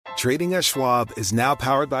Trading at Schwab is now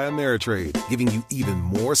powered by Ameritrade, giving you even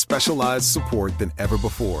more specialized support than ever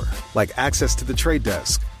before. Like access to the trade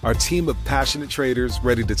desk, our team of passionate traders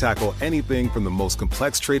ready to tackle anything from the most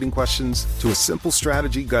complex trading questions to a simple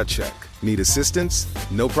strategy gut check. Need assistance?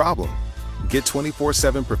 No problem. Get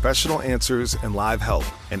 24/7 professional answers and live help,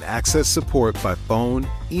 and access support by phone,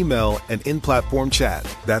 email, and in-platform chat.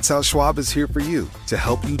 That's how Schwab is here for you, to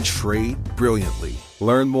help you trade brilliantly.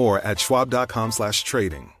 Learn more at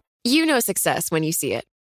schwab.com/trading. You know success when you see it.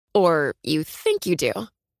 Or you think you do.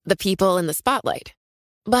 The people in the spotlight.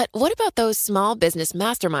 But what about those small business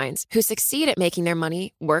masterminds who succeed at making their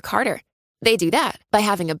money work harder? They do that by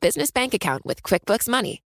having a business bank account with QuickBooks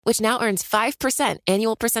Money, which now earns 5%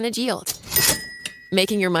 annual percentage yield.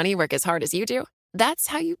 Making your money work as hard as you do? That's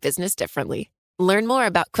how you business differently. Learn more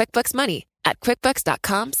about QuickBooks Money at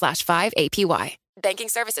quickbooks.com/5APY. Banking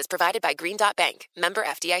services provided by Green Dot Bank. Member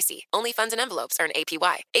FDIC. Only funds and envelopes earn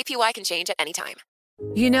APY. APY can change at any time.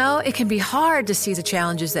 You know, it can be hard to see the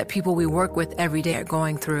challenges that people we work with every day are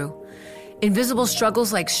going through. Invisible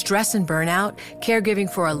struggles like stress and burnout,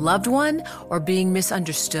 caregiving for a loved one, or being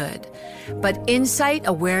misunderstood. But insight,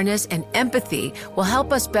 awareness, and empathy will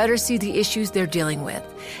help us better see the issues they're dealing with.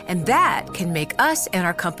 And that can make us and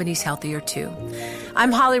our companies healthier too.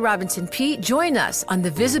 I'm Holly Robinson Peete. Join us on The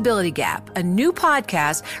Visibility Gap, a new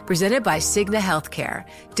podcast presented by Cigna Healthcare.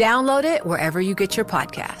 Download it wherever you get your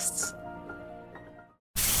podcasts.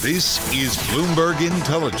 This is Bloomberg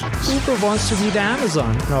Intelligence. Uber wants to be the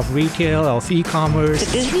Amazon of retail, of e-commerce.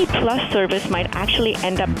 The Disney Plus service might actually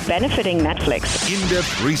end up benefiting Netflix.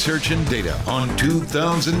 In-depth research and data on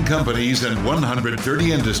 2,000 companies and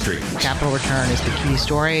 130 industries. Capital return is the key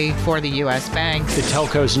story for the U.S. banks. The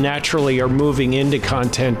telcos naturally are moving into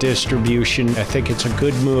content distribution. I think it's a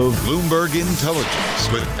good move. Bloomberg Intelligence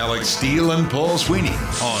with Alex Steele and Paul Sweeney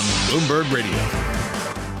on Bloomberg Radio.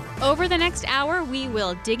 Over the next hour, we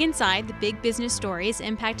will dig inside the big business stories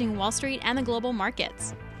impacting Wall Street and the global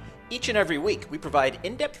markets. Each and every week, we provide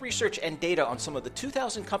in-depth research and data on some of the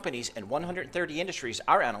 2,000 companies and 130 industries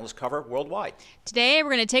our analysts cover worldwide. Today,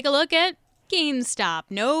 we're going to take a look at GameStop.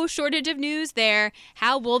 No shortage of news there.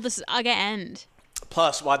 How will the saga end?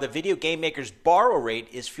 Plus, why the video game maker's borrow rate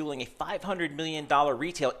is fueling a $500 million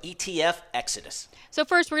retail ETF exodus. So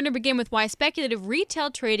first, we're going to begin with why speculative retail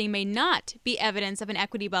trading may not be evidence of an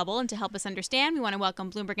equity bubble. And to help us understand, we want to welcome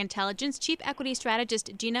Bloomberg Intelligence Chief Equity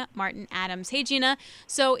Strategist Gina Martin-Adams. Hey, Gina.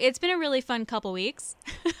 So it's been a really fun couple weeks.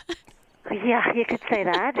 Yeah, you could say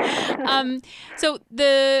that. So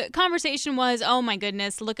the conversation was, oh my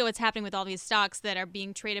goodness, look at what's happening with all these stocks that are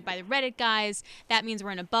being traded by the Reddit guys. That means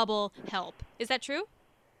we're in a bubble. Help. Is that true?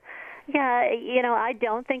 Yeah, I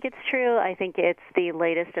don't think it's true. I think it's the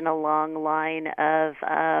latest in a long line of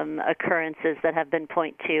occurrences that have been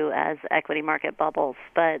pointed to as equity market bubbles.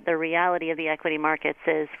 But the reality of the equity markets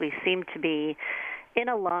is we seem to be in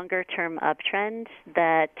a longer-term uptrend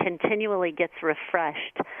that continually gets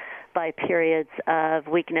refreshed by periods of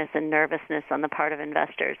weakness and nervousness on the part of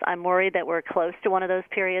investors. I'm worried that we're close to one of those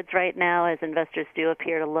periods right now as investors do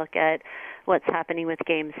appear to look at what's happening with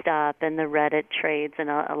GameStop and the Reddit trades and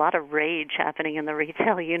a lot of rage happening in the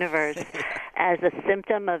retail universe as a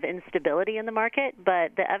symptom of instability in the market.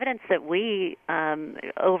 But the evidence that we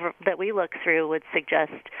look through would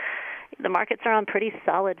suggest the markets are on pretty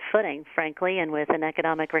solid footing, frankly, and with an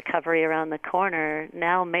economic recovery around the corner,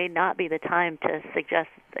 now may not be the time to suggest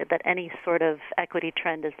that any sort of equity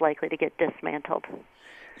trend is likely to get dismantled.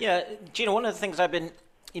 Yeah, Gina, one of the things I've been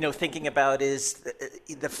thinking about is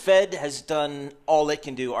the Fed has done all it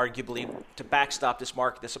can do, arguably, to backstop this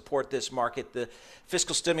market, to support this market. The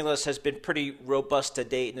fiscal stimulus has been pretty robust to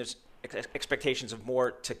date, and there's expectations of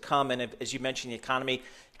more to come. And as you mentioned, the economy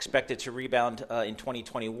expected to rebound in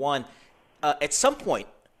 2021. At some point,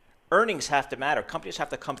 earnings have to matter. Companies have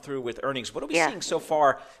to come through with earnings. What are we seeing so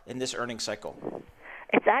far in this earnings cycle?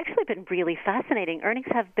 It's actually been really fascinating. Earnings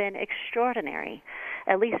have been extraordinary,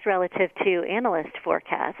 at least relative to analyst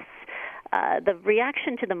forecasts. The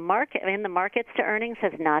reaction to the market in the markets to earnings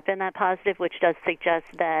has not been that positive, which does suggest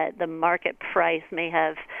that the market price may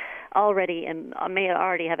already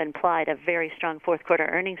have implied a very strong fourth quarter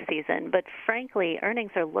earnings season. But frankly,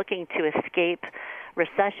 earnings are looking to escape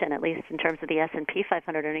recession, at least in terms of the S&P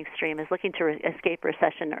 500 earnings stream, is looking to escape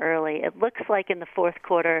recession early. It looks like in the fourth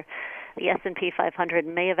quarter, the S&P 500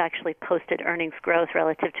 may have actually posted earnings growth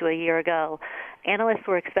relative to a year ago. Analysts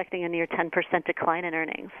were expecting a near 10% decline in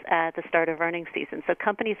earnings at the start of earnings season. So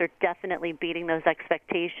companies are definitely beating those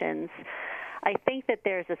expectations. I think that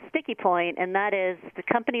there's a sticky point, and that is the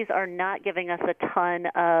companies are not giving us a ton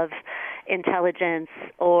of intelligence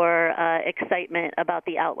or excitement about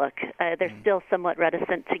the outlook. They're still somewhat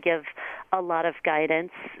reticent to give a lot of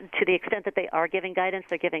guidance. To the extent that they are giving guidance,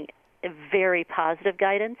 they're giving very positive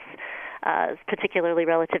guidance, particularly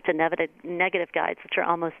relative to negative guides, which are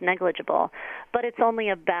almost negligible. But it's only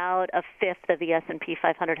about a fifth of the S&P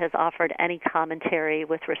 500 has offered any commentary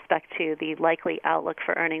with respect to the likely outlook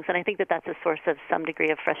for earnings. And I think that that's a source of some degree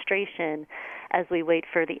of frustration as we wait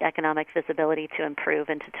for the economic visibility to improve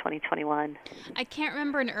into 2021. I can't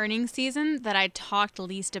remember an earnings season that I talked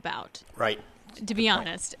least about. Right. To be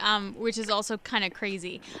honest, which is also kind of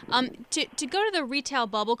crazy. To go to the retail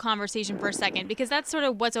bubble conversation for a second, because that's sort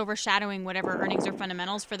of what's overshadowing whatever earnings or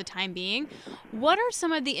fundamentals for the time being. What are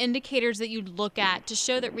some of the indicators that you look at to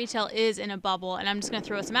show that retail is in a bubble? And I'm just going to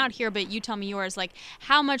throw some out here, but you tell me yours. Like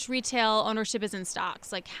how much retail ownership is in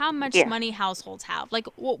stocks? Like how much money households have? Like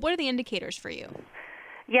what are the indicators for you?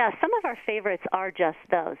 Yeah, some of our favorites are just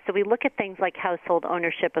those. So we look at things like household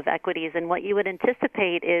ownership of equities, and what you would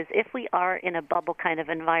anticipate is if we are in a bubble kind of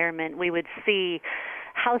environment, we would see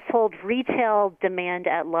household retail demand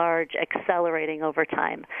at large accelerating over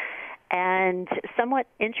time. And somewhat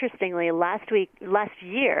interestingly, last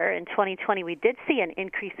year in 2020, we did see an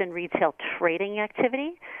increase in retail trading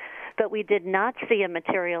activity, but we did not see a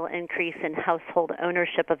material increase in household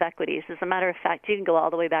ownership of equities. As a matter of fact, you can go all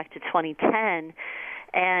the way back to 2010,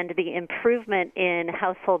 and the improvement in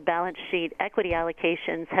household balance sheet equity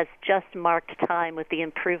allocations has just marked time with the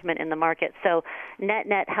improvement in the market. So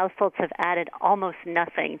net households have added almost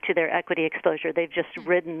nothing to their equity exposure. They've just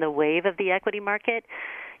ridden the wave of the equity market.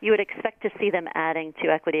 You would expect to see them adding to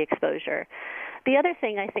equity exposure. The other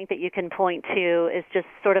thing I think that you can point to is just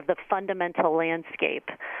sort of the fundamental landscape.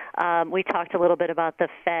 We talked a little bit about the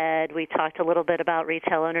Fed. We talked a little bit about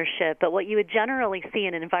retail ownership. But what you would generally see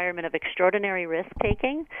in an environment of extraordinary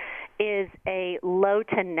risk-taking is a low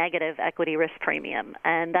to negative equity risk premium,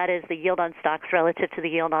 and that is the yield on stocks relative to the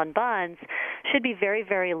yield on bonds should be very,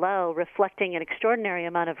 very low, reflecting an extraordinary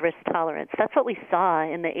amount of risk tolerance. That's what we saw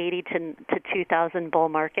in the 80 to 2000 bull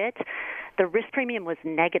market. The risk premium was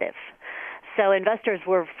negative. So investors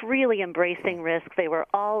were really embracing risk. They were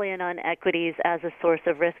all in on equities as a source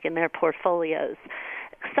of risk in their portfolios.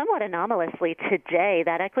 Somewhat anomalously today,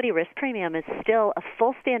 that equity risk premium is still a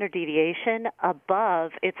full standard deviation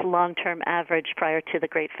above its long-term average prior to the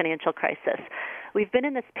great financial crisis. We've been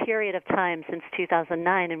in this period of time since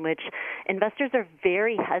 2009 in which investors are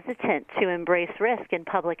very hesitant to embrace risk in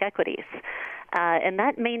public equities. And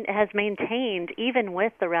that has maintained even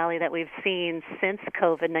with the rally that we've seen since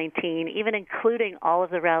COVID-19, even including all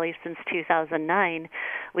of the rallies since 2009.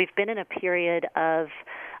 We've been in a period of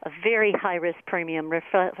a very high risk premium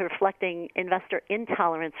reflecting investor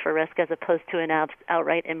intolerance for risk as opposed to an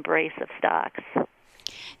outright embrace of stocks.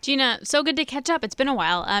 Gina, so good to catch up. It's been a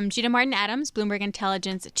while. Gina Martin Adams, Bloomberg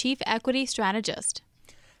Intelligence Chief Equity Strategist.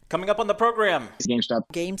 Coming up on the program.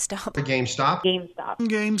 GameStop.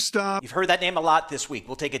 You've heard that name a lot this week.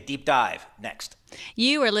 We'll take a deep dive next.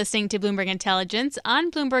 You are listening to Bloomberg Intelligence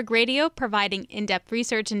on Bloomberg Radio, providing in-depth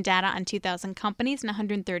research and data on 2,000 companies and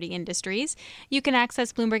 130 industries. You can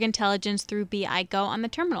access Bloomberg Intelligence through BI Go on the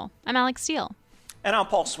terminal. I'm Alex Steele. And I'm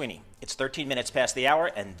Paul Sweeney. It's 13 minutes past the hour,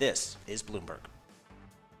 and this is Bloomberg.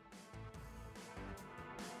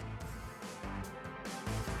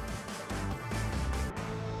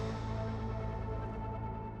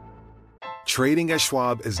 Trading at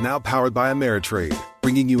Schwab is now powered by Ameritrade,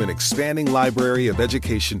 bringing you an expanding library of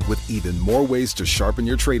education with even more ways to sharpen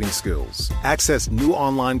your trading skills. Access new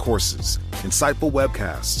online courses, insightful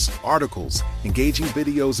webcasts, articles, engaging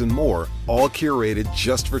videos, and more, all curated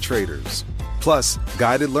just for traders. Plus,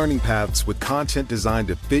 guided learning paths with content designed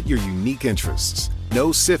to fit your unique interests.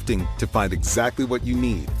 No sifting to find exactly what you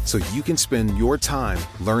need, so you can spend your time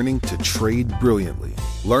learning to trade brilliantly.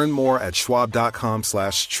 Learn more at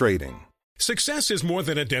schwab.com/trading. Success is more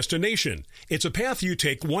than a destination. It's a path you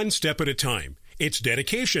take one step at a time. It's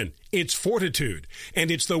dedication, it's fortitude, and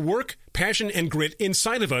it's the work, passion, and grit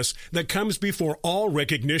inside of us that comes before all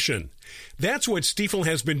recognition. That's what Stifel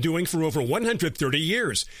has been doing for over 130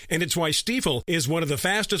 years, and it's why Stifel is one of the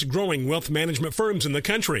fastest growing wealth management firms in the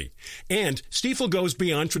country. And Stifel goes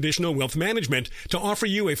beyond traditional wealth management to offer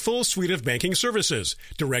you a full suite of banking services,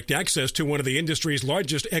 direct access to one of the industry's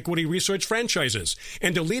largest equity research franchises,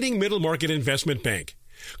 and a leading middle market investment bank.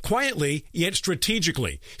 Quietly, yet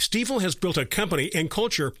strategically, Stifel has built a company and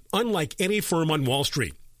culture unlike any firm on Wall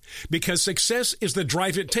Street. Because success is the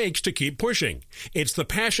drive it takes to keep pushing. It's the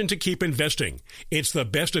passion to keep investing. It's the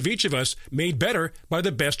best of each of us made better by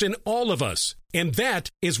the best in all of us. And that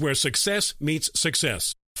is where success meets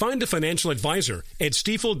success. Find a financial advisor at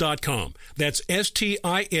Stifel.com. That's STIFEL.com.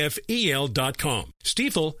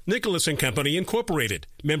 Stifel, Nicholas & Company, Incorporated.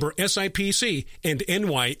 Member SIPC and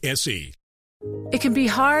NYSE. It can be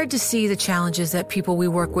hard to see the challenges that people we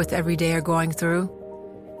work with every day are going through.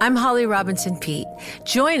 I'm Holly Robinson Peete.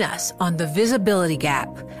 Join us on The Visibility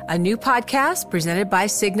Gap, a new podcast presented by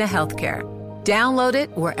Cigna Healthcare. Download it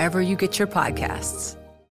wherever you get your podcasts.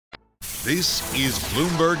 This is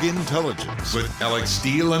Bloomberg Intelligence with Alex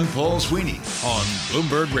Steele and Paul Sweeney on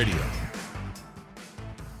Bloomberg Radio.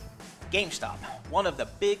 GameStop, one of the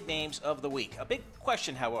big names of the week. A big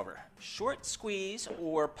question, however, short squeeze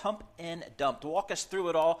or pump and dump? To walk us through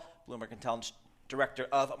it all, Bloomberg Intelligence Director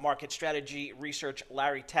of Market Strategy Research,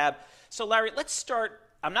 Larry Tabb. So, Larry, let's start.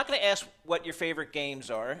 I'm not going to ask what your favorite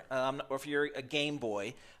games are, or if you're a Game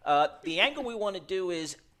Boy. The angle we want to do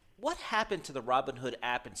is, what happened to the Robinhood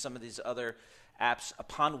app and some of these other apps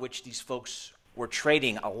upon which these folks were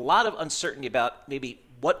trading? A lot of uncertainty about maybe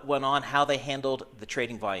what went on, how they handled the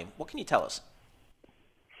trading volume. What can you tell us?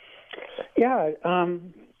 Yeah,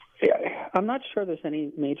 I'm not sure there's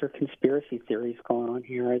any major conspiracy theories going on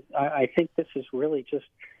here. I think this is really just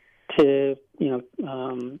to,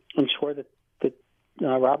 ensure that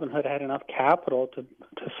Robinhood had enough capital to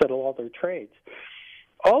settle all their trades.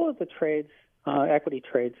 All of the trades, equity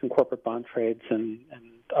trades and corporate bond trades and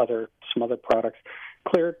some other products,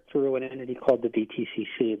 cleared through an entity called the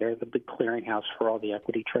DTCC. They're the big clearinghouse for all the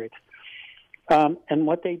equity trades. And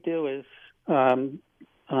what they do is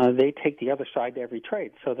they take the other side to every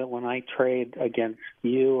trade, so that when I trade against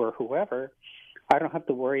you or whoever, I don't have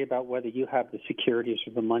to worry about whether you have the securities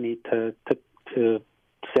or the money to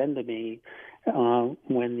send to me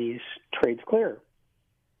when these trades clear.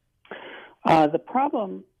 The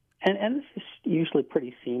problem, and this is usually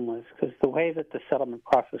pretty seamless, because the way that the settlement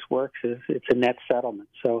process works is it's a net settlement.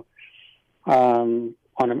 So on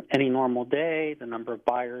any normal day, the number of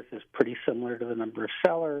buyers is pretty similar to the number of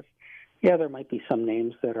sellers. Yeah, there might be some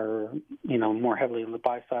names that are, more heavily on the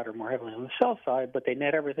buy side or more heavily on the sell side, but they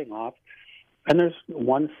net everything off. And there's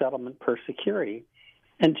one settlement per security.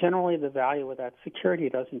 And generally, the value of that security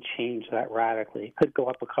doesn't change that radically. It could go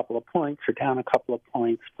up a couple of points or down a couple of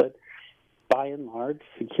points, but by and large,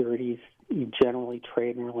 securities generally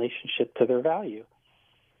trade in relationship to their value.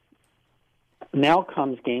 Now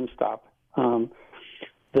comes GameStop,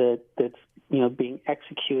 that's being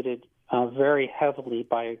executed very heavily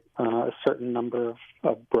by a certain number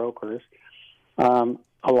of brokers.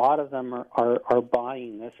 A lot of them are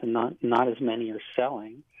buying this, and not as many are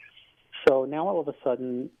selling. So now all of a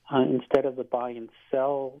sudden, instead of the buy and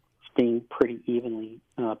sell being pretty evenly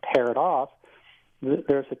paired off,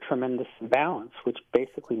 there's a tremendous balance, which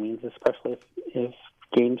basically means, especially if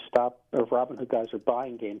GameStop or Robinhood guys are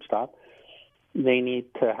buying GameStop, they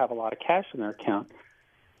need to have a lot of cash in their account.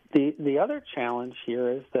 The other challenge here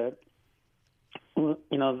is that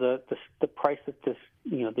the price that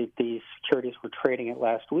these securities were trading at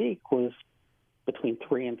last week was between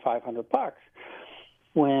 $300 and $500,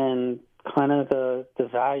 when kind of the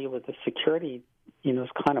value of the security is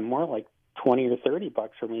kind of more like $20 or $30,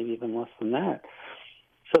 or maybe even less than that.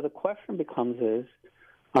 So the question becomes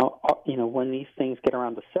when these things get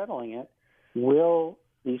around to settling it, will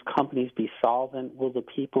these companies be solvent? Will the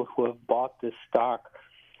people who have bought this stock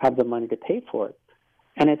have the money to pay for it?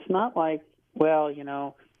 And it's not like, well,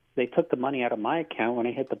 they took the money out of my account when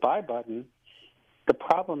I hit the buy button. The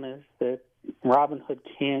problem is that Robinhood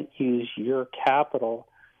can't use your capital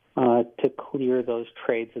to clear those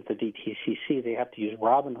trades at the DTCC. They have to use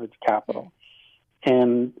Robinhood's capital.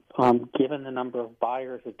 And given the number of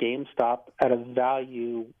buyers of GameStop at a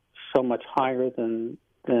value so much higher than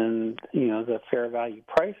the fair value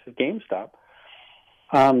price of GameStop,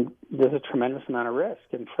 there's a tremendous amount of risk.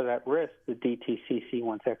 And for that risk, the DTCC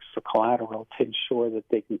wants extra collateral to ensure that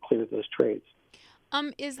they can clear those trades.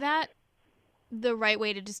 Is that the right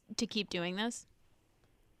way to keep doing this?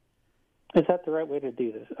 Is that the right way to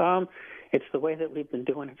do this? It's the way that we've been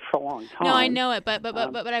doing it for a long time. No, I know it, but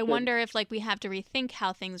I wonder if we have to rethink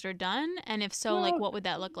how things are done, and if so, what would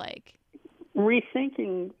that look like?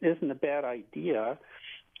 Rethinking isn't a bad idea.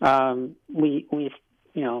 We've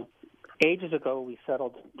ages ago we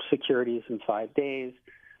settled securities in 5 days.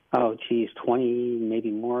 20,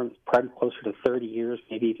 maybe more, probably closer to 30 years,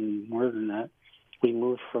 maybe even more than that. We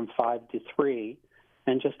moved from 5 to 3,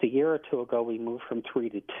 and just a year or two ago we moved from 3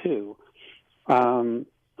 to 2.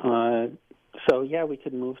 So, we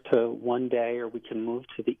could move to 1 day, or we can move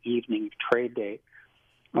to the evening trade date.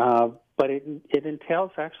 But it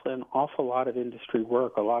entails actually an awful lot of industry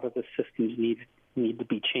work. A lot of the systems need to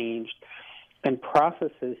be changed, and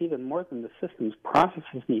processes, even more than the systems,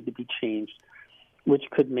 processes need to be changed, which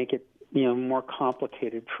could make it more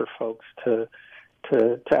complicated for folks to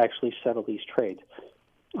actually settle these trades.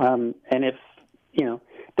 And if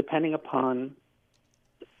depending upon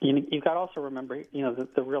you've got to also remember,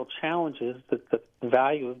 the real challenge is that the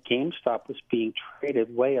value of GameStop was being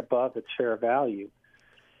traded way above its fair value.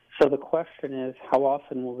 So the question is, how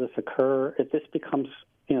often will this occur? If this becomes,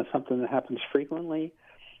 something that happens frequently,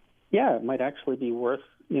 it might actually be worth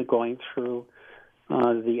going through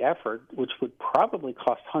the effort, which would probably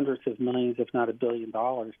cost hundreds of millions, if not $1 billion,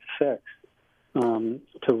 to fix,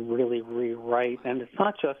 to really rewrite. And it's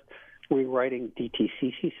not just rewriting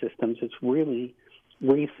DTCC systems; it's really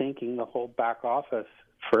rethinking the whole back office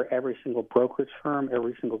for every single brokerage firm,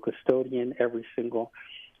 every single custodian, every single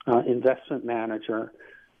investment manager,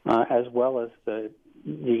 as well as the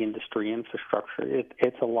industry infrastructure.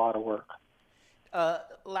 It's a lot of work.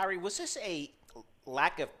 Larry, was this a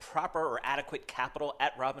lack of proper or adequate capital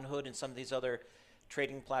at Robinhood and some of these other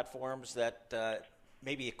trading platforms that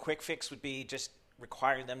maybe a quick fix would be just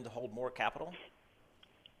requiring them to hold more capital?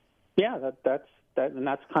 Yeah, that's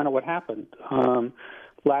kind of what happened.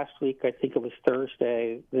 Last week, I think it was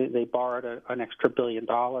Thursday, they borrowed an extra $1 billion.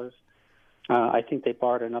 I think they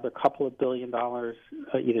borrowed another couple of $1 billion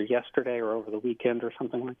either yesterday or over the weekend or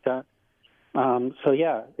something like that.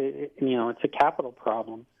 It's a capital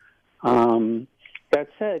problem. That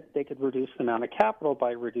said, they could reduce the amount of capital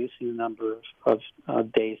by reducing the number of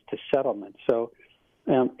days to settlement. So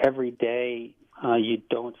every day you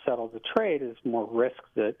don't settle the trade is more risk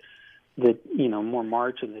that more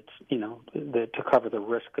margin that's to cover the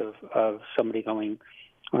risk of somebody going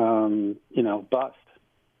bust.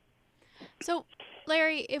 So,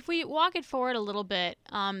 Larry, if we walk it forward a little bit,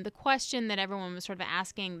 the question that everyone was sort of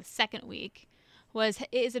asking the second week was,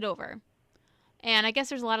 is it over? And I guess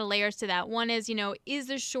there's a lot of layers to that. One is, is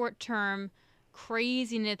the short-term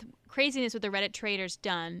craziness with the Reddit traders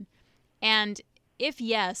done? And if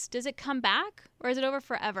yes, does it come back or is it over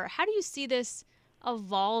forever? How do you see this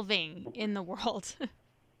evolving in the world?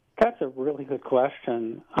 That's a really good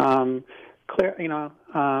question. Clearly,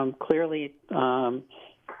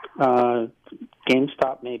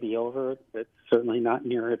 GameStop may be over. It's certainly not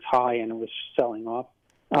near its high, and it was selling off.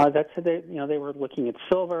 That said, they were looking at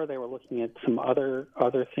silver. They were looking at some other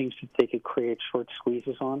things that they could create short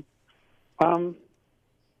squeezes on.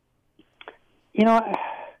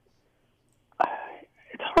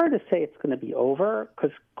 It's hard to say it's going to be over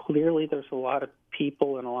because clearly there's a lot of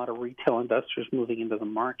people and a lot of retail investors moving into the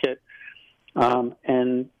market,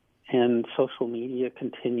 and social media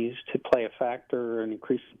continues to play a factor, an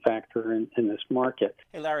increasing factor in this market.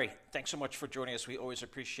 Hey, Larry, thanks so much for joining us. We always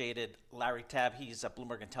appreciate it. Larry Tabb, he's a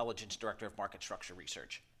Bloomberg Intelligence Director of Market Structure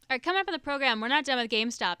Research. All right, coming up on the program, we're not done with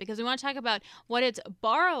GameStop because we want to talk about what its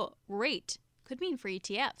borrow rate could mean for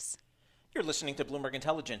ETFs. You're listening to Bloomberg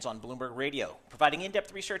Intelligence on Bloomberg Radio, providing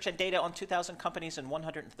in-depth research and data on 2,000 companies and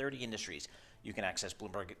 130 industries. You can access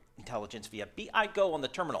Bloomberg Intelligence via BI Go on the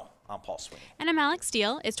terminal. I'm Paul Sweeney. And I'm Alex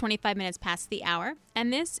Steele. It's 25 minutes past the hour,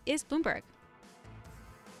 and this is Bloomberg.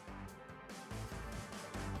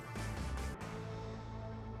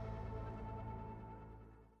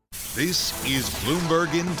 This is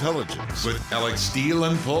Bloomberg Intelligence with Alex Steele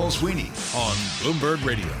and Paul Sweeney on Bloomberg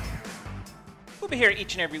Radio. We'll be here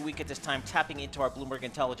each and every week at this time, tapping into our Bloomberg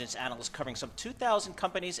Intelligence analysts covering some 2,000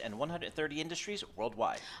 companies and 130 industries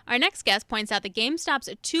worldwide. Our next guest points out that GameStop's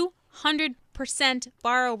 200%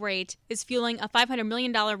 borrow rate is fueling a $500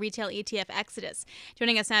 million retail ETF exodus.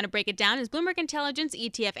 Joining us now to break it down is Bloomberg Intelligence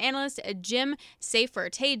ETF analyst Jim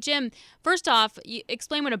Seyffart. Hey, Jim, first off,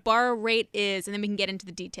 explain what a borrow rate is, and then we can get into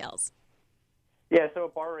the details. Yeah, so a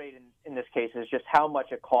borrow rate in this case is just how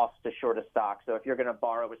much it costs to short a stock. So if you're going to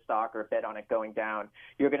borrow a stock or bet on it going down,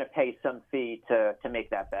 you're going to pay some fee to make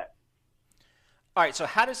that bet. All right, so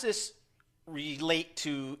how does this relate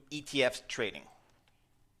to ETF trading?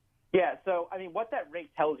 Yeah, so I mean, what that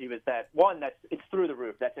rate tells you is that, one, it's through the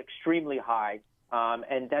roof. That's extremely high.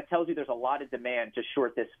 And that tells you there's a lot of demand to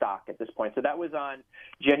short this stock at this point. So that was on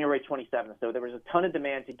January 27th. So there was a ton of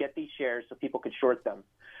demand to get these shares so people could short them.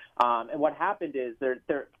 And what happened is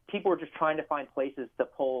people were just trying to find places to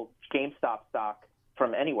pull GameStop stock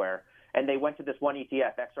from anywhere. And they went to this one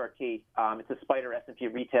ETF, XRT. It's a SPDR S&P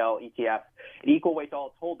retail ETF. It equal weights all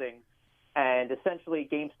its holdings. And essentially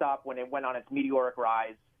GameStop, when it went on its meteoric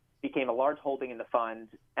rise, became a large holding in the fund.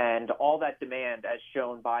 And all that demand, as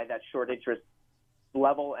shown by that short interest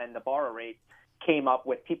level and the borrow rate, came up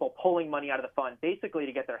with people pulling money out of the fund basically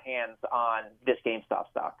to get their hands on this GameStop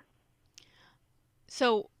stock.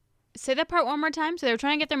 So say that part one more time. So they were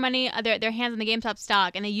trying to get their money, their hands on the GameStop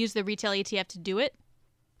stock, and they used the retail ETF to do it?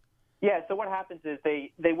 Yeah, so what happens is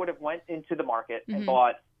they would have went into the market and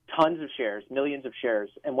bought tons of shares, millions of shares,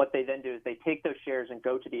 and what they then do is they take those shares and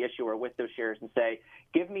go to the issuer with those shares and say,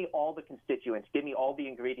 give me all the constituents, give me all the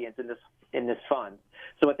ingredients in this fund.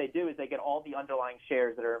 So what they do is they get all the underlying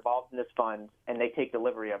shares that are involved in this fund, and they take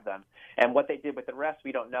delivery of them. And what they did with the rest,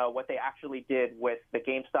 we don't know. What they actually did with the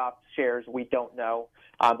GameStop shares, we don't know.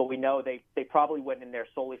 But we know they probably went in there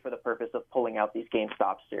solely for the purpose of pulling out these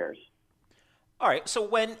GameStop shares. All right, so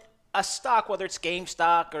when a stock, whether it's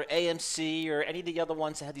GameStop or AMC or any of the other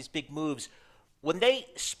ones that had these big moves, when they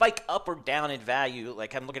spike up or down in value,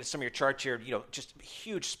 like I'm looking at some of your charts here, just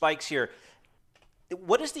huge spikes here,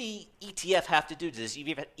 what does the ETF have to do? Does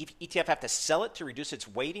the ETF have to sell it to reduce its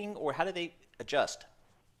weighting, or how do they adjust?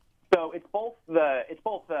 So it's both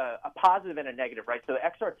a positive and a negative, right? So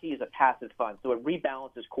XRT is a passive fund, so it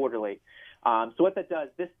rebalances quarterly. So what that does,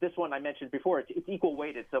 this one I mentioned before, it's equal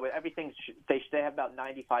weighted. So everything they have about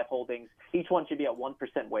 95 holdings. Each one should be at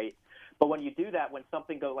 1% weight. But when you do that, when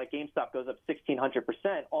something like GameStop goes up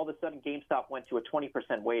 1,600%, all of a sudden GameStop went to a 20%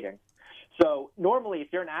 weighting. So normally, if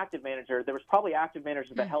you're an active manager, there was probably active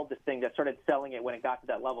managers that held this thing that started selling it when it got to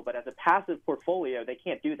that level. But as a passive portfolio, they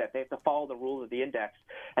can't do that. They have to follow the rules of the index.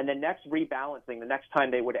 And the next rebalancing, the next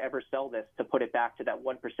time they would ever sell this to put it back to that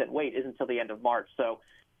 1% weight is until the end of March. So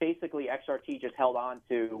basically, XRT just held on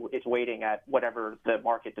to its weighting at whatever the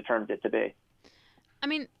market determined it to be. I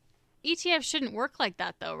mean, ETFs shouldn't work like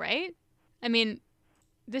that, though, right? I mean,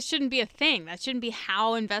 this shouldn't be a thing. That shouldn't be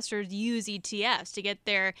how investors use ETFs to get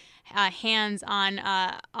their hands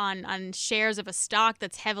on shares of a stock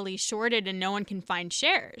that's heavily shorted and no one can find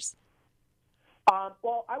shares.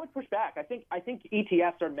 Well, I would push back. I think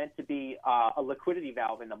ETFs are meant to be a liquidity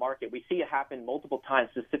valve in the market. We see it happen multiple times,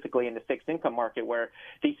 specifically in the fixed income market, where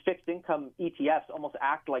these fixed income ETFs almost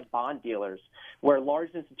act like bond dealers, where large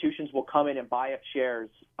institutions will come in and buy up shares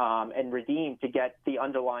and redeem to get the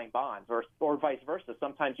underlying bonds, or vice versa.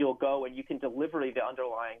 Sometimes you'll go and you can deliver the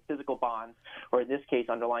underlying physical bonds, or in this case,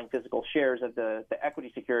 underlying physical shares of the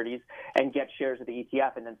equity securities, and get shares of the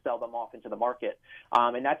ETF and then sell them off into the market.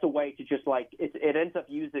 And that's a way to just it ends up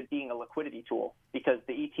being a liquidity tool, because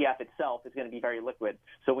the ETF itself is going to be very liquid.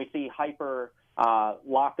 So we see hyper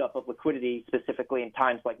lockup of liquidity, specifically in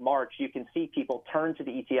times like March. You can see people turn to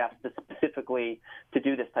the ETF specifically to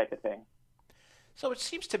do this type of thing. So it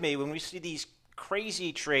seems to me when we see these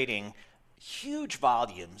crazy trading, huge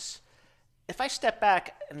volumes, if I step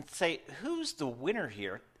back and say, who's the winner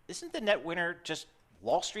here? Isn't the net winner just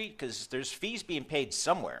Wall Street? Because there's fees being paid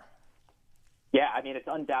somewhere. Yeah, I mean, it's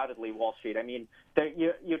undoubtedly Wall Street. I mean,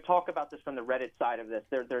 you talk about this from the Reddit side of this.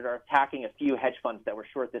 They're attacking a few hedge funds that were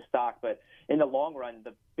short this stock, but in the long run,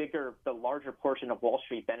 the larger portion of Wall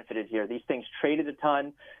Street benefited here. These things traded a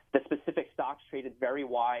ton. The specific stocks traded very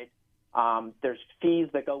wide. There's fees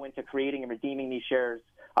that go into creating and redeeming these shares.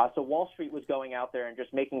 So Wall Street was going out there and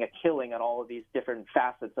just making a killing on all of these different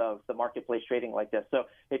facets of the marketplace trading like this. So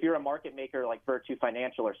if you're a market maker like Virtu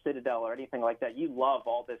Financial or Citadel or anything like that, you love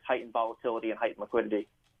all this heightened volatility and heightened liquidity.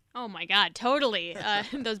 Oh, my God, totally.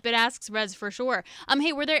 Those bid-ask spreads for sure.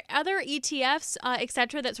 Hey, were there other ETFs, et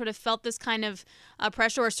cetera, that sort of felt this kind of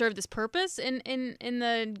pressure or served this purpose in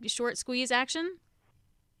the short squeeze action?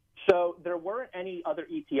 So there weren't any other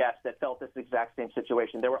ETFs that felt this exact same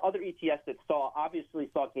situation. There were other ETFs that obviously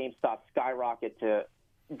saw GameStop skyrocket to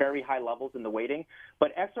very high levels in the weighting.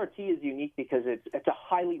 But XRT is unique because it's a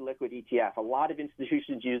highly liquid ETF. A lot of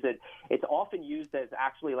institutions use it. It's often used as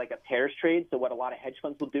actually like a pairs trade. So what a lot of hedge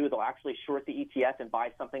funds will do, they'll actually short the ETF and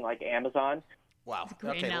buy something like Amazon. Wow.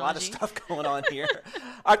 Okay, a lot of stuff going on here.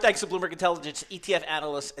 Our thanks to Bloomberg Intelligence ETF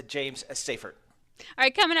analyst James Seyffert. All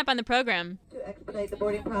right, coming up on the program. To expedite the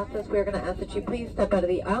boarding process, we're going to ask that you please step out of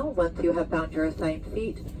the aisle once you have found your assigned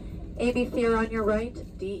seat. ABC are on your right,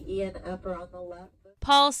 D, E, and F are on the left.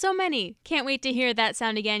 Paul, so many. Can't wait to hear that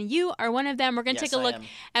sound again. You are one of them. We're going to take a look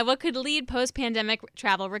at what could lead post-pandemic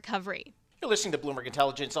travel recovery. You're listening to Bloomberg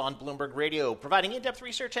Intelligence on Bloomberg Radio, providing in-depth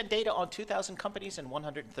research and data on 2,000 companies and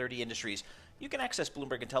 130 industries. You can access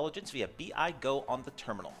Bloomberg Intelligence via BI Go on the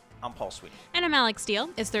terminal. I'm Paul Sweeney. And I'm Alex Steele.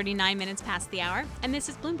 It's 39 minutes past the hour, and this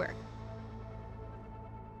is Bloomberg.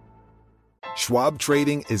 Schwab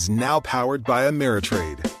Trading is now powered by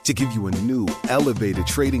Ameritrade to give you a new, elevated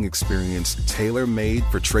trading experience tailor-made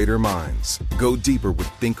for trader minds. Go deeper with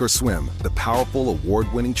Think or Swim, the powerful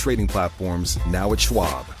award-winning trading platforms now at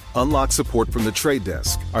Schwab. Unlock support from the Trade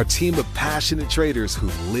Desk, our team of passionate traders who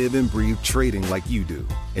live and breathe trading like you do.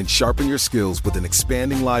 And sharpen your skills with an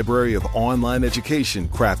expanding library of online education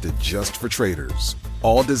crafted just for traders.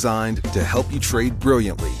 All designed to help you trade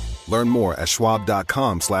brilliantly. Learn more at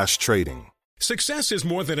schwab.com/trading. Success is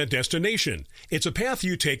more than a destination. It's a path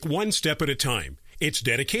you take one step at a time. It's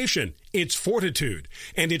dedication, it's fortitude,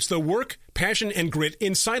 and it's the work, passion, and grit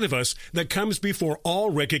inside of us that comes before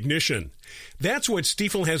all recognition. That's what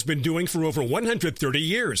Stifel has been doing for over 130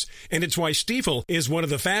 years, and it's why Stifel is one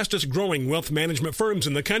of the fastest growing wealth management firms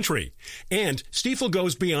in the country. And Stifel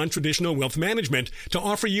goes beyond traditional wealth management to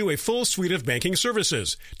offer you a full suite of banking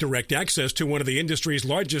services, direct access to one of the industry's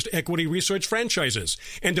largest equity research franchises,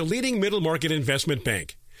 and a leading middle market investment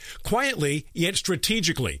bank. Quietly, yet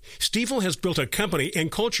strategically, Stifel has built a company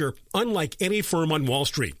and culture unlike any firm on Wall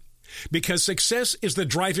Street. Because success is the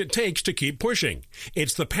drive it takes to keep pushing.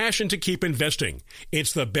 It's the passion to keep investing.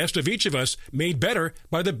 It's the best of each of us made better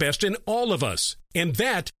by the best in all of us. And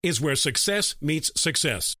that is where success meets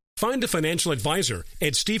success. Find a financial advisor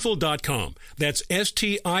at Stifel.com. That's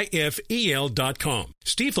STIFEL.com.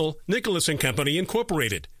 Stifel, Nicholas & Company,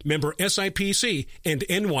 Incorporated. Member SIPC and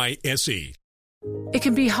NYSE. It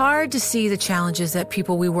can be hard to see the challenges that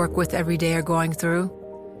people we work with every day are going through.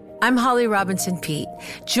 I'm Holly Robinson Pete.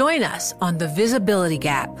 Join us on The Visibility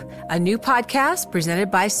Gap, a new podcast presented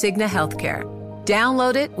by Cigna Healthcare.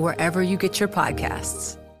 Download it wherever you get your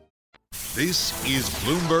podcasts. This is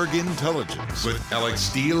Bloomberg Intelligence with Alex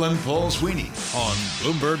Steele and Paul Sweeney on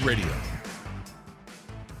Bloomberg Radio.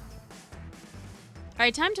 All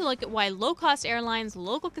right, time to look at why low-cost airlines,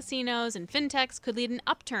 local casinos, and fintechs could lead an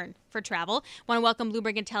upturn for travel. I want to welcome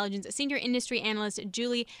Bloomberg Intelligence senior industry analyst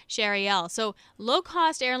Julie Shariel. So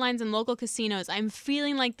low-cost airlines and local casinos, I'm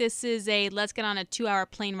feeling like this is a let's get on a 2-hour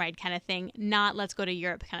plane ride kind of thing, not let's go to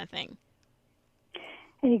Europe kind of thing.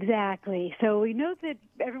 Exactly. So we know that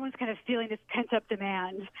everyone's kind of feeling this pent-up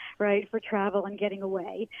demand, right, for travel and getting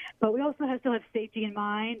away. But we also still have safety in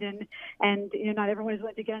mind, and not everyone is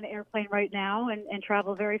willing to get on an airplane right now and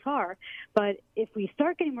travel very far. But if we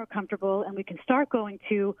start getting more comfortable and we can start going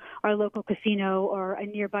to our local casino or a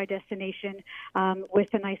nearby destination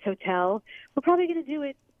with a nice hotel, we're probably going to do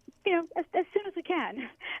it, as soon as we can.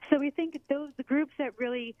 So we think the groups that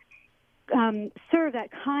really serve that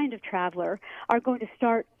kind of traveler are going to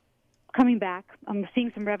start coming back. I'm seeing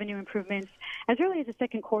some revenue improvements as early as the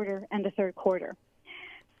second quarter and the third quarter.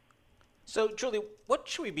 So, Julie, what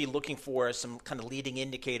should we be looking for as some kind of leading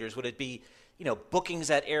indicators? Would it be, bookings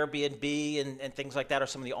at Airbnb and things like that, or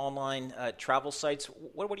some of the online travel sites?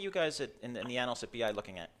 What are you guys in the analysts at BI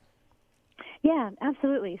looking at? Yeah,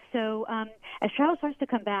 absolutely. So as travel starts to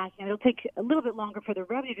come back, it'll take a little bit longer for the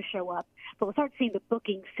revenue to show up, but we'll start seeing the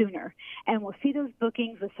bookings sooner. And we'll see those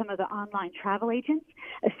bookings with some of the online travel agents,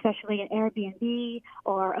 especially an Airbnb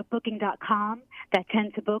or a Booking.com that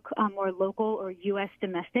tend to book more local or U.S.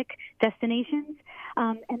 domestic destinations.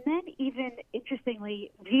 And then even,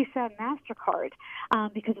 interestingly, Visa and MasterCard,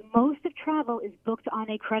 because most of travel is booked on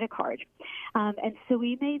a credit card. And so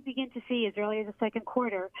we may begin to see as early as the second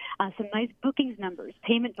quarter some nice bookings numbers,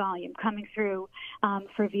 payment volume coming through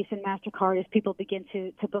for Visa and MasterCard as people begin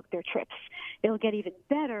to book their trips. It'll get even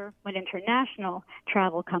better when international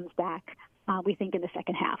travel comes back, we think, in the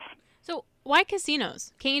second half. So why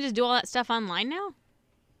casinos? Can't you just do all that stuff online now?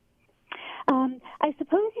 I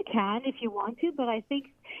suppose you can if you want to, but I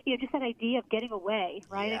think just that idea of getting away,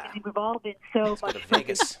 right? Yeah. I mean, we've all been so much to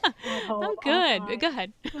Vegas. Oh, good. Go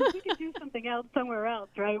ahead. Well, we could do something else somewhere else,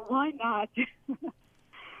 right? Why not?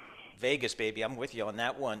 Vegas, baby. I'm with you on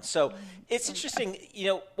that one. So it's interesting,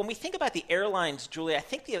 when we think about the airlines, Julie,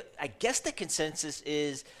 I guess the consensus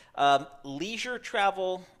is leisure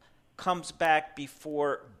travel comes back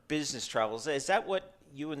before business travel. Is that what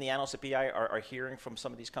you and the analysts at BI are hearing from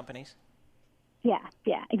some of these companies? Yeah,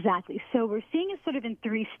 exactly. So we're seeing it sort of in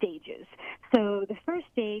three stages. So the first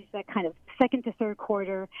stage, that kind of second to third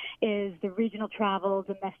quarter, is the regional travel,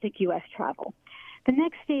 domestic U.S. travel. The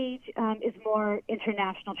next stage is more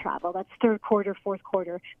international travel. That's third quarter, fourth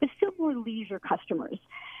quarter, but still more leisure customers.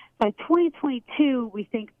 By 2022, we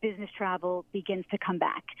think business travel begins to come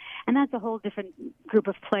back. And that's a whole different group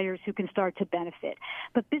of players who can start to benefit.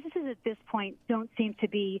 But businesses at this point don't seem to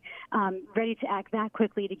be ready to act that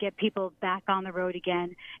quickly to get people back on the road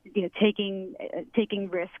again, taking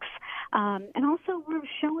risks. And also we're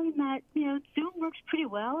showing that, Zoom works pretty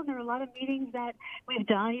well. And there are a lot of meetings that we've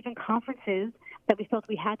done, even conferences, that we felt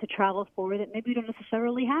we had to travel for that maybe we don't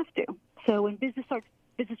necessarily have to. So when business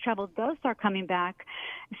travel does start coming back,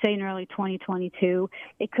 say in early 2022,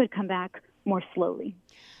 it could come back more slowly.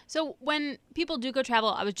 So when people do go travel,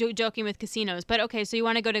 I was joking with casinos, but okay, so you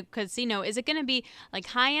want to go to a casino. Is it going to be like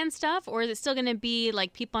high-end stuff, or is it still going to be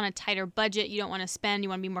like people on a tighter budget? You don't want to spend, you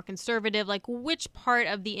want to be more conservative. Like which part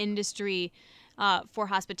of the industry for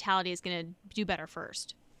hospitality is going to do better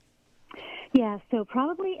first? Yeah, so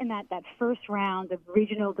probably in that first round of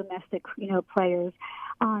regional domestic, players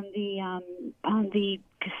on the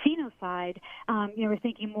casino side, we're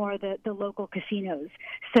thinking more the local casinos.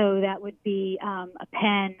 So that would be a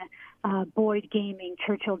Penn, Boyd Gaming,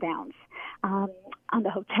 Churchill Downs. On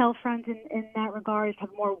the hotel front, in that regard, have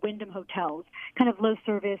more Wyndham hotels, kind of low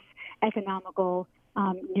service, economical,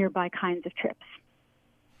 nearby kinds of trips.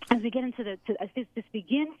 As we get into as this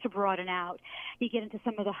begins to broaden out, you get into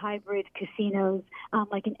some of the hybrid casinos,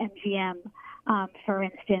 like an MGM, for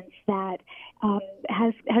instance, that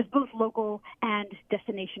has both local and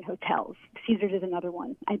destination hotels. Caesars is another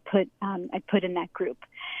one I'd put in that group.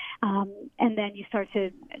 And then you start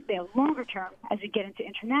to, longer term, as we get into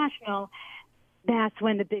international, that's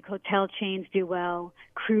when the big hotel chains do well.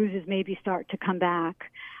 Cruises maybe start to come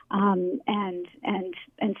back. And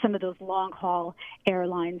some of those long haul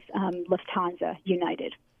airlines, Lufthansa,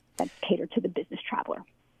 United, that cater to the business traveler.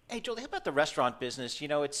 Hey, Julie, how about the restaurant business?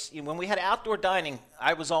 It's when we had outdoor dining,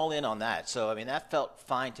 I was all in on that. So, I mean, that felt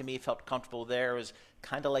fine to me, felt comfortable there. It was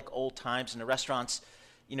kind of like old times. And the restaurants,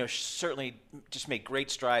 certainly just made great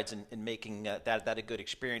strides in making that a good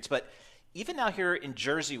experience. But even now here in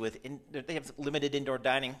Jersey, they have limited indoor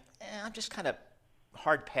dining. I'm just kind of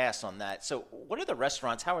hard pass on that. So what are the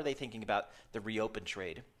restaurants? How are they thinking about the reopen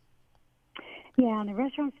trade? Yeah, on the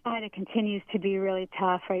restaurant side, it continues to be really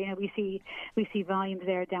tough, right? We see volumes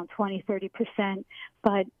there down 20-30%,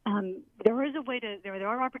 but there is a way to. There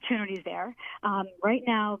are opportunities there right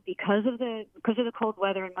now because of the cold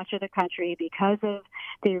weather in much of the country, because of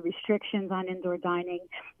the restrictions on indoor dining.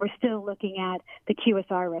 We're still looking at the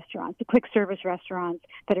QSR restaurants, the quick service restaurants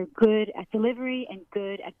that are good at delivery and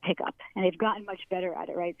good at pickup, and they've gotten much better at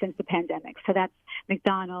it, right, since the pandemic. So that's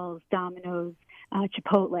McDonald's, Domino's,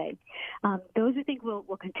 Chipotle. Those I think will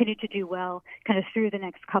continue to do well kind of through the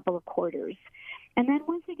next couple of quarters. And then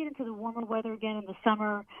once we get into the warmer weather again in the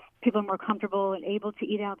summer, people are more comfortable and able to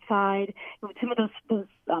eat outside. Some of those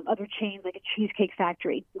other chains, like a Cheesecake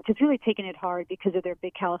Factory, which has really taken it hard because of their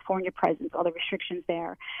big California presence, all the restrictions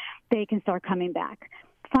there, they can start coming back.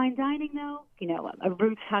 Fine dining, though, a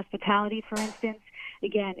Roots Hospitality, for instance,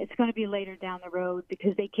 again, it's going to be later down the road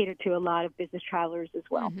because they cater to a lot of business travelers as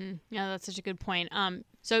well. Mm-hmm. Yeah, that's such a good point.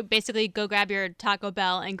 So basically, go grab your Taco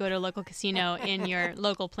Bell and go to a local casino in your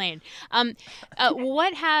local plane.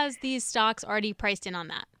 What has these stocks already priced in on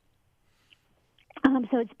that?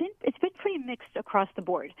 So it's been pretty mixed across the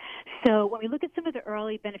board. So when we look at some of the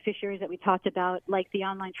early beneficiaries that we talked about, like the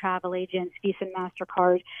online travel agents, Visa and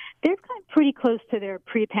MasterCard, they're kind of pretty close to their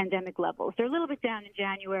pre-pandemic levels. They're a little bit down in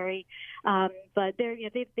January, but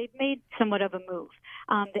they've made somewhat of a move.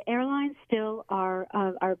 The airlines still are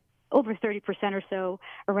over 30% or so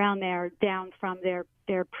around there, down from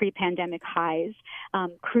their pre-pandemic highs.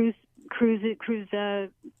 Cruise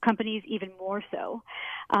companies even more so.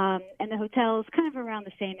 And the hotels kind of around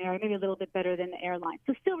the same area, maybe a little bit better than the airlines.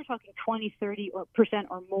 So still we're talking 20-30%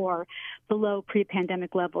 or more below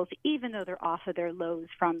pre-pandemic levels, even though they're off of their lows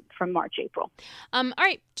from March, April. All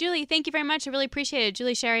right, Julie, thank you very much. I really appreciate it.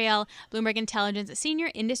 Julie Sheriel, Bloomberg Intelligence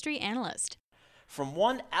Senior Industry Analyst. From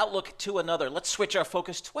one outlook to another, let's switch our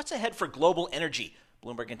focus to what's ahead for global energy.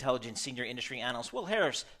 Bloomberg Intelligence Senior Industry Analyst Will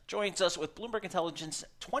Harris joins us with Bloomberg Intelligence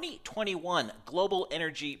 2021 Global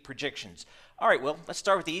Energy Predictions. All right, Will, let's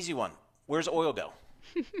start with the easy one. Where's oil go?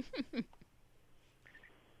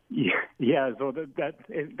 Yeah, so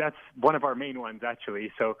that's one of our main ones,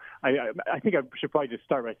 actually. So I think I should probably just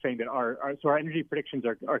start by saying that our energy predictions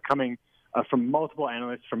are coming from multiple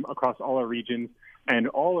analysts from across all our regions, and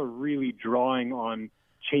all are really drawing on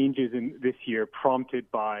changes in this year prompted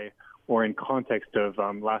by or in context of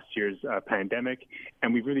last year's pandemic,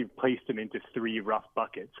 and we've really placed them into three rough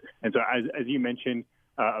buckets. And so, as you mentioned,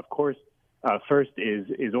 of course, first is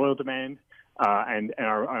oil demand, and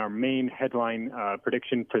our main headline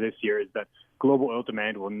prediction for this year is that global oil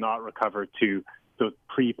demand will not recover to those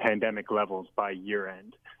pre-pandemic levels by year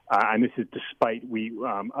end, and this is despite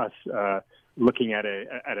us looking at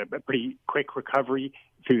a pretty quick recovery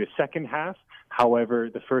through the second half. However,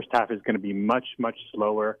 the first half is going to be much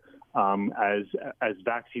slower. As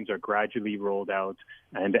vaccines are gradually rolled out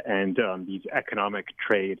and these economic,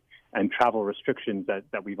 trade, and travel restrictions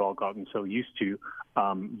that we've all gotten so used to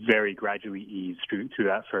very gradually ease through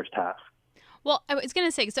that first half. Well, I was going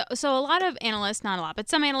to say, so a lot of analysts, not a lot, but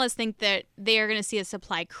some analysts think that they are going to see a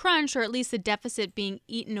supply crunch, or at least the deficit being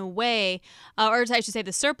eaten away, or I should say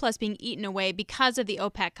the surplus being eaten away because of the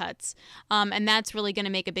OPEC cuts. And that's really going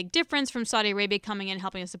to make a big difference from Saudi Arabia coming in and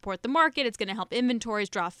helping to support the market. It's going to help inventories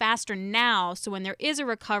draw faster now. So when there is a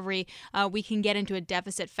recovery, we can get into a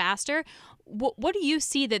deficit faster. What do you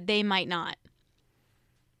see that they might not?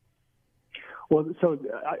 Well, so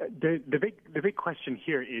the big question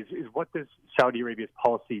here is what does Saudi Arabia's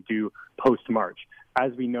policy do post-March?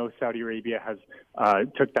 As we know, Saudi Arabia has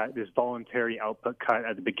took this voluntary output cut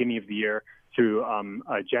at the beginning of the year through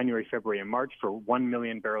January, February, and March for 1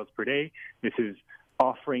 million barrels per day. This is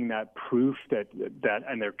offering that proof that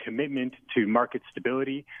and their commitment to market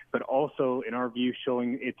stability, but also, in our view,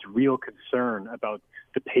 showing its real concern about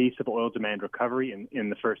the pace of oil demand recovery in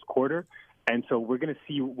the first quarter. And so we're going to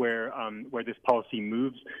see where this policy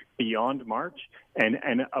moves beyond March, and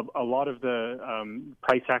a lot of the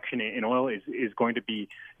price action in oil is going to be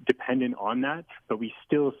dependent on that. But we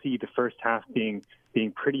still see the first half being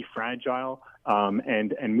pretty fragile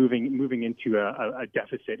and moving into a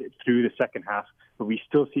deficit through the second half. But we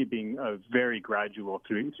still see it being very gradual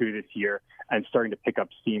through this year and starting to pick up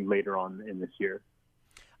steam later on in this year.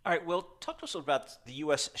 All right, well, talk to us about the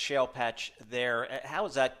U.S. shale patch there. How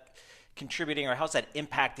is that contributing, or how's that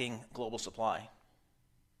impacting global supply?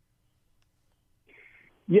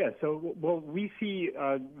 Yeah, so we see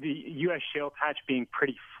the U.S. shale patch being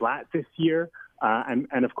pretty flat this year,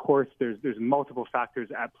 and of course there's multiple factors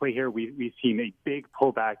at play here. We've seen a big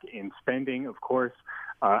pullback in spending, of course,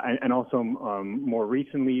 and also more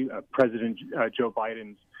recently President Joe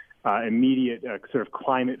Biden's immediate sort of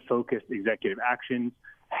climate-focused executive actions,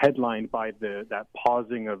 headlined by that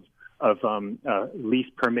pausing of lease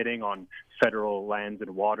permitting on federal lands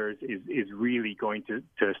and waters is really going to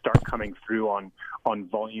start coming through on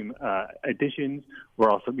volume additions.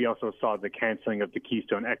 We also saw the canceling of the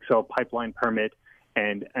Keystone XL pipeline permit,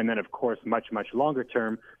 and then of course much longer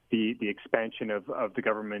term the expansion of the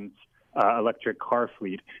government's electric car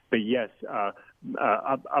fleet. But yes,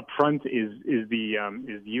 up front is the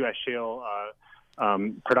U.S. shale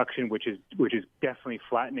production, which is definitely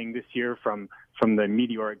flattening this year from the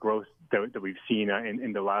meteoric growth that we've seen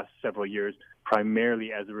in the last several years,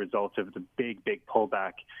 primarily as a result of the big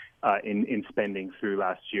pullback in spending through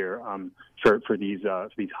last year for these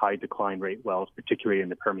high decline rate wells, particularly in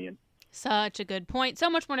the Permian. Such a good point. So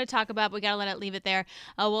much more to talk about. We got to leave it there.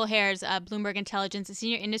 Will Hares, Bloomberg Intelligence, a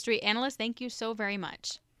senior industry analyst. Thank you so very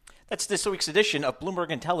much. That's this week's edition of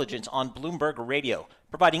Bloomberg Intelligence on Bloomberg Radio,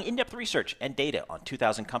 providing in-depth research and data on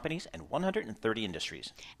 2,000 companies and 130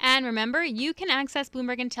 industries. And remember, you can access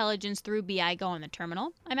Bloomberg Intelligence through BI Go on the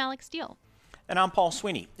terminal. I'm Alex Steele. And I'm Paul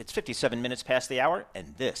Sweeney. It's 57 minutes past the hour,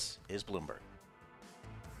 and this is Bloomberg.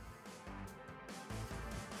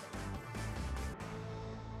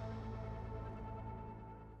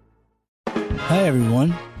 Hi,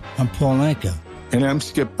 everyone. I'm Paul Anka. And I'm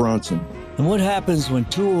Skip Bronson. And what happens when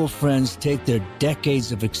two old friends take their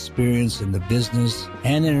decades of experience in the business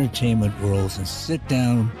and entertainment worlds and sit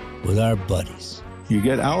down with our buddies? You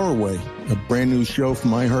get Our Way, a brand new show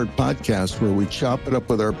from iHeart Podcast where we chop it up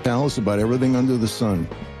with our pals about everything under the sun.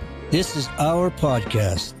 This is our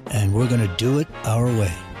podcast, and we're going to do it our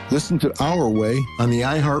way. Listen to Our Way on the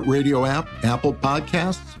iHeartRadio app, Apple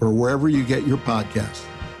Podcasts, or wherever you get your podcasts.